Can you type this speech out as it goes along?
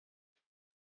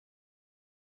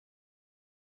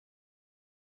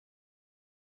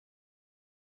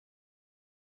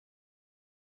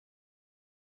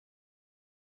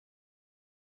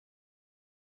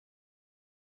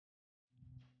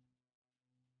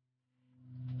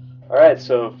Alright,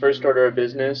 so first order of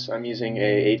business, I'm using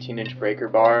a 18-inch breaker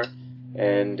bar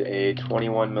and a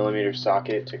 21mm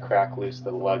socket to crack loose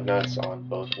the lug nuts on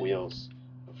both wheels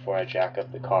before I jack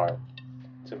up the car.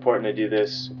 It's important to do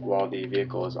this while the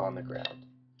vehicle is on the ground.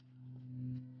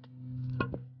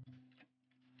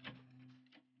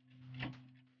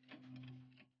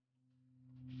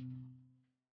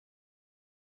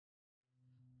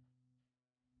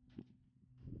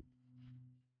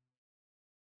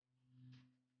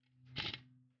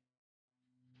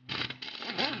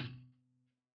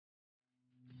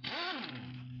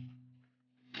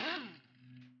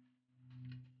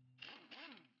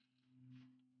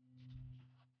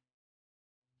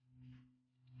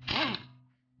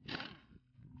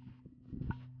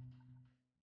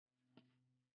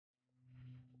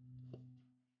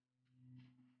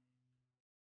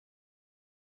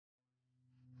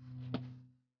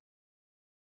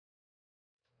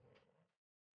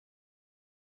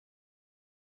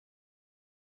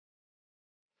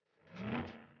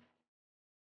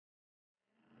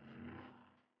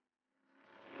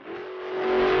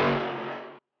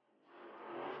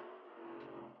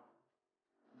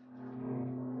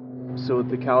 So with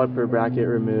the caliper bracket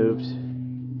removed,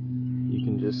 you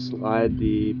can just slide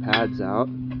the pads out.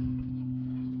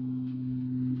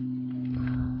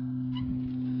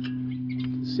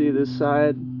 See this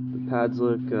side, the pads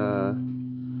look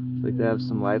like they have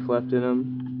some life left in them.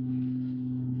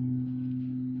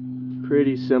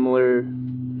 Pretty similar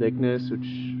thickness, which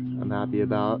I'm happy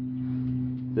about.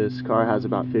 This car has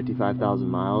about 55,000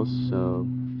 miles, so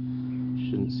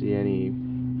shouldn't see any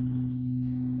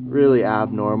really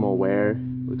abnormal wear.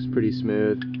 Looks pretty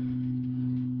smooth.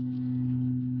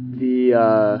 The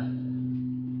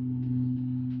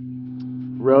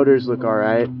rotors look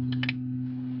alright.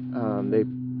 They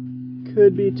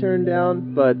could be turned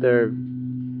down, but they're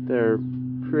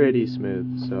pretty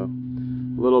smooth, so a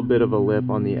little bit of a lip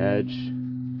on the edge,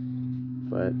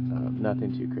 but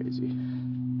nothing too crazy.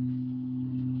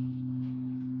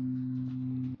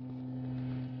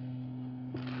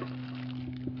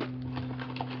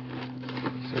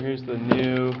 So here's the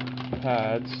new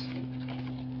pads.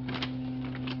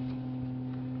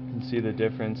 You can see the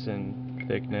difference in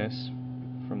thickness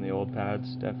from the old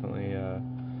pads. Definitely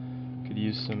could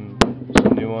use some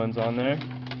new ones on there.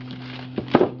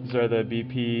 These are the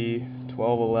BP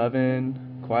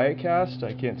 1211 Quiet Cast.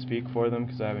 I can't speak for them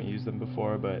because I haven't used them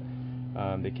before, but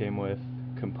they came with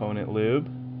component lube,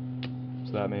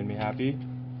 so that made me happy.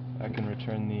 I can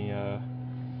return the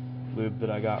lube that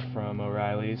I got from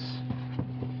O'Reilly's.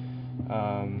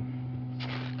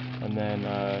 And then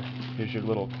here's your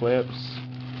little clips.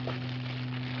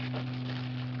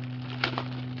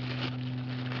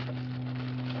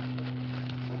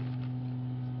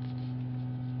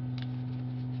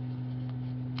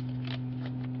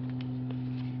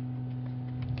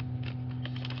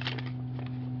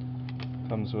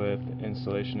 Comes with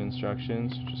installation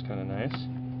instructions, which is kind of nice.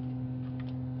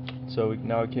 So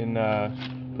now we can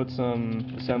put some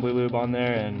assembly lube on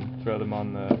there and throw them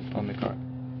on the car.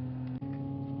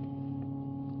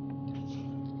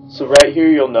 So right here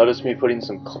you'll notice me putting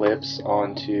some clips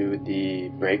onto the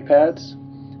brake pads.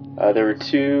 There were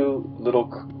two little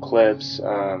clips,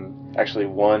 actually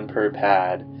one per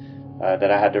pad, that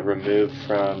I had to remove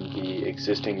from the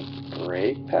existing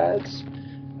brake pads.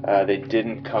 They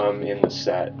didn't come in the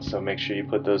set, so make sure you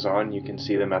put those on. You can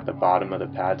see them at the bottom of the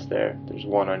pads there. There's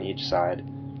one on each side.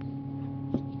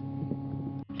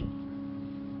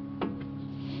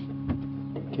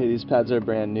 Okay, these pads are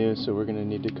brand new, so we're going to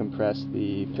need to compress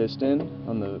the piston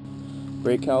on the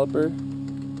brake caliper.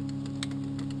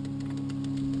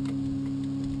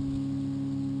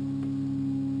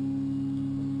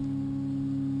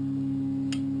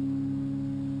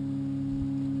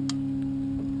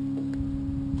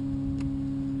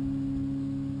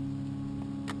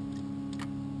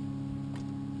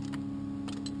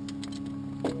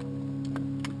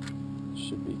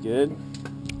 Should be good.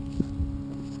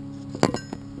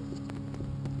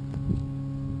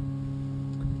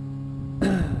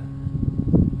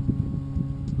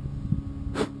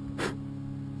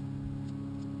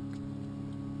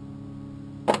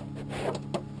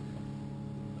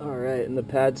 Alright, and the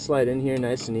pads slide in here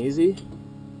nice and easy.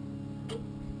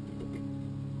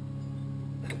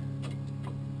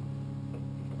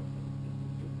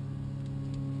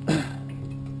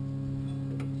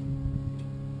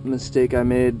 Mistake I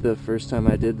made the first time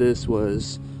I did this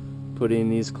was putting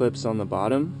these clips on the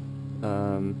bottom.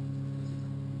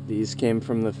 These came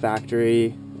from the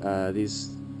factory.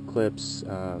 These clips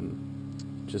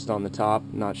just on the top,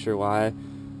 not sure why.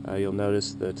 You'll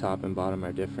notice the top and bottom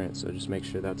are different, so just make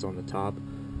sure that's on the top.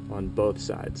 on both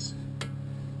sides.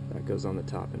 That goes on the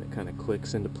top and it kind of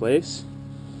clicks into place.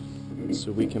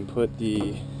 So we can put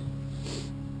the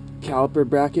caliper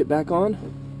bracket back on.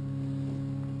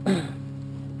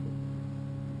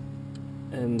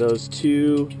 And those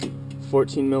two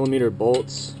 14mm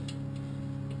bolts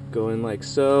go in like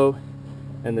so,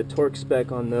 and the torque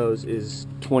spec on those is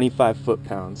 25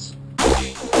 foot-pounds.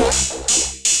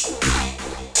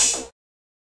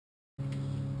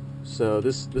 So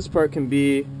this part can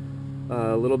be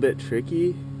a little bit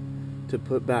tricky to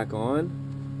put back on.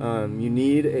 You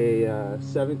need a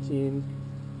 17mm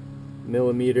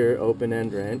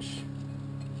open-end wrench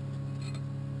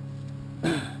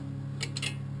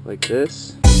like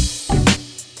this.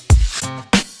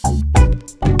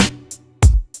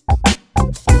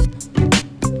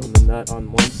 And the nut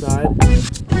on one side.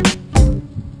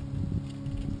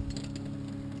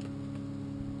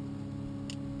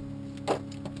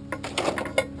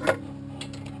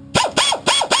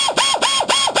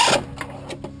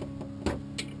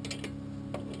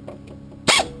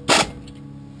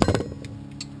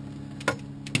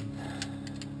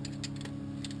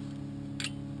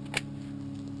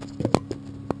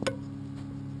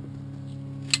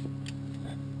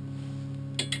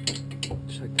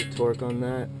 Check the torque on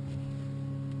that.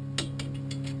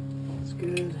 That's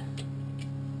good.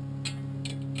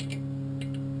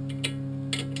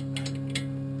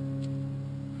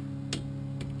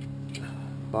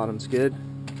 Bottom's good.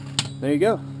 There you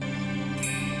go.